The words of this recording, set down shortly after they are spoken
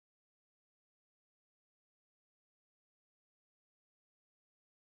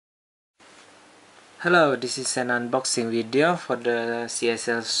Hello, this is an unboxing video for the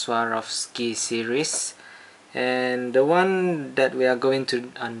CSL Swarovski series, and the one that we are going to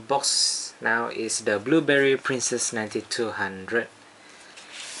unbox now is the Blueberry Princess 9200.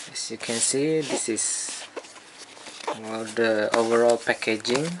 As you can see, this is the overall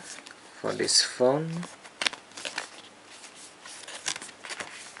packaging for this phone.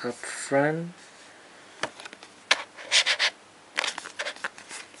 Up front,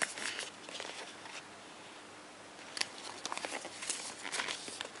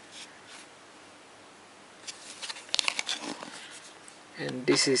 and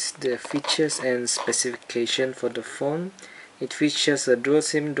this is the features and specification for the phone. It features a dual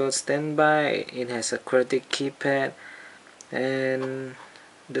SIM, dual standby. It has a QWERTY keypad and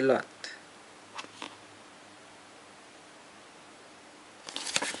the lot.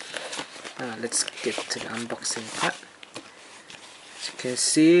 Let's get to the unboxing part. As you can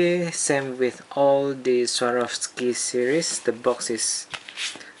see, same with all the Swarovski series, the box is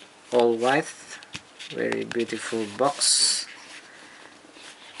all white. Very beautiful box.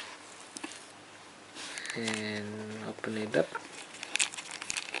 And open it up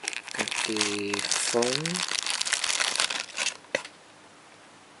at the phone.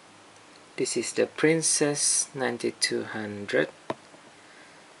 This is the Princess 9200.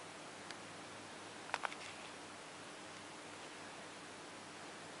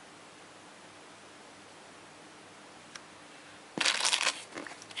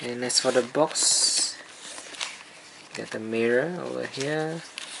 And as for the box, got a mirror over here,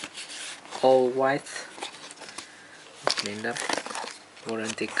 all white. Cleaned up,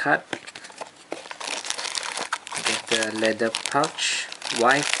 warranty card. Get the leather pouch,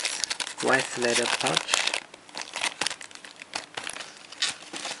 white leather pouch.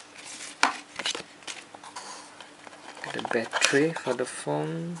 Get a battery for the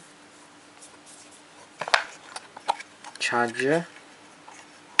phone, charger,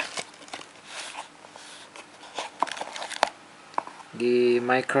 the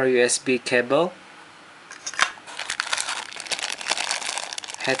micro USB cable,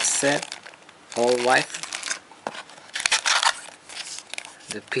 headset, all white,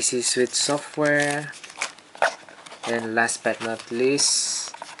 the PC Suite software, and last but not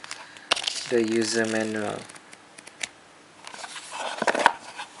least, the user manual.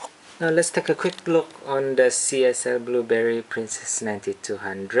 Now let's take a quick look on the CSL Blueberry Princess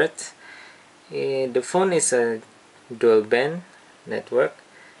 9200. The phone is a dual band network,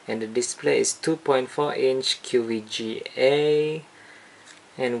 and the display is 2.4 inch QVGA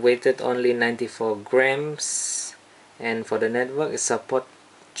and weighted only 94 grams. And for the network, it supports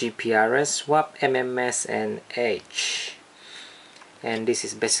GPRS, WAP, MMS, and H. And this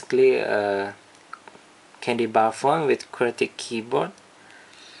is basically a candy bar phone with QWERTY keyboard.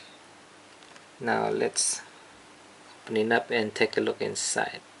 Now let's open it up and take a look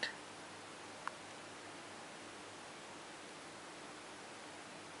inside.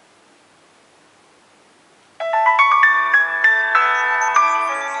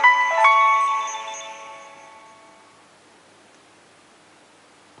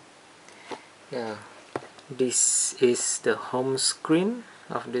 Now, this is the home screen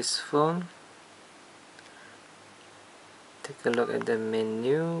of this phone. Take a look at the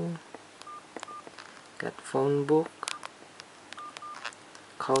menu. Got phone book,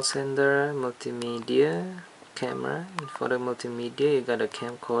 call center, multimedia, camera. And for the multimedia, you got a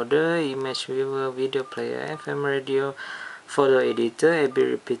camcorder, image viewer, video player, FM radio, photo editor, AB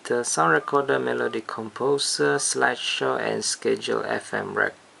repeater, sound recorder, melody composer, slideshow, and schedule FM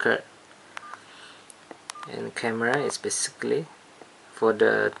record. And camera is basically for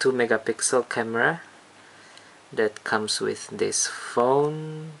the 2 megapixel camera that comes with this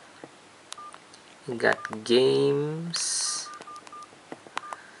phone. You got games,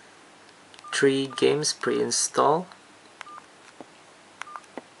 3 games pre-installed,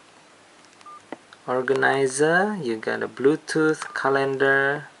 organizer, you got a Bluetooth,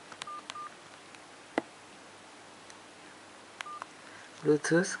 calendar,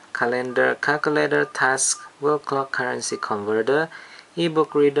 calculator, task, wall clock, currency converter,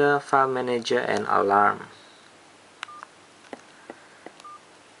 ebook reader, file manager, and alarm.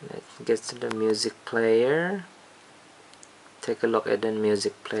 Let's get to the music player. Take a look at the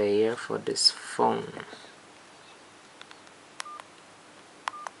music player for this phone.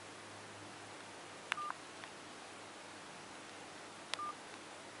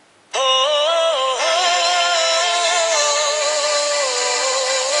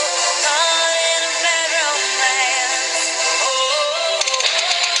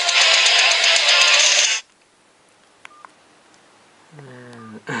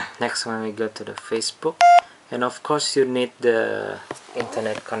 Next one, we go to the Facebook, and of course you need the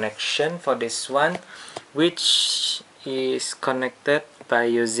internet connection for this one, which is connected by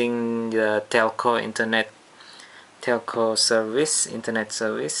using the internet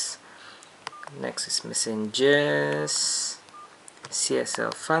service. Next is messengers,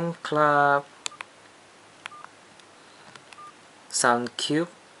 CSL fan club, SoundCube,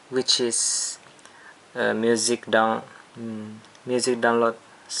 which is a music download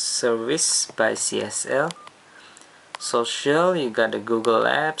service by CSL. Social, you got the Google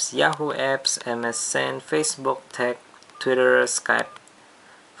apps, Yahoo apps, MSN, Facebook Tag, Twitter, Skype,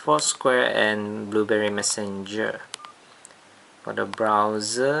 Foursquare, and Blueberry Messenger. For the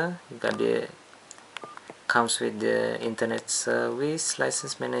browser, you got comes with the internet service,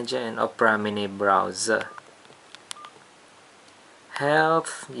 license manager, and Opera mini browser.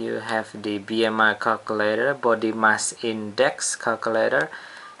 Health, you have the BMI calculator, body mass index calculator,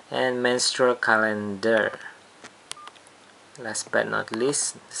 and menstrual calendar. Last but not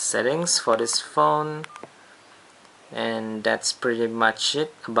least, settings for this phone. And that's pretty much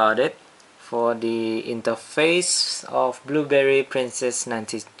about it for the interface of Blueberry Princess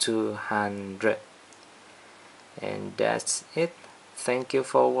 9200. And that's it. Thank you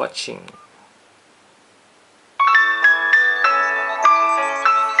for watching.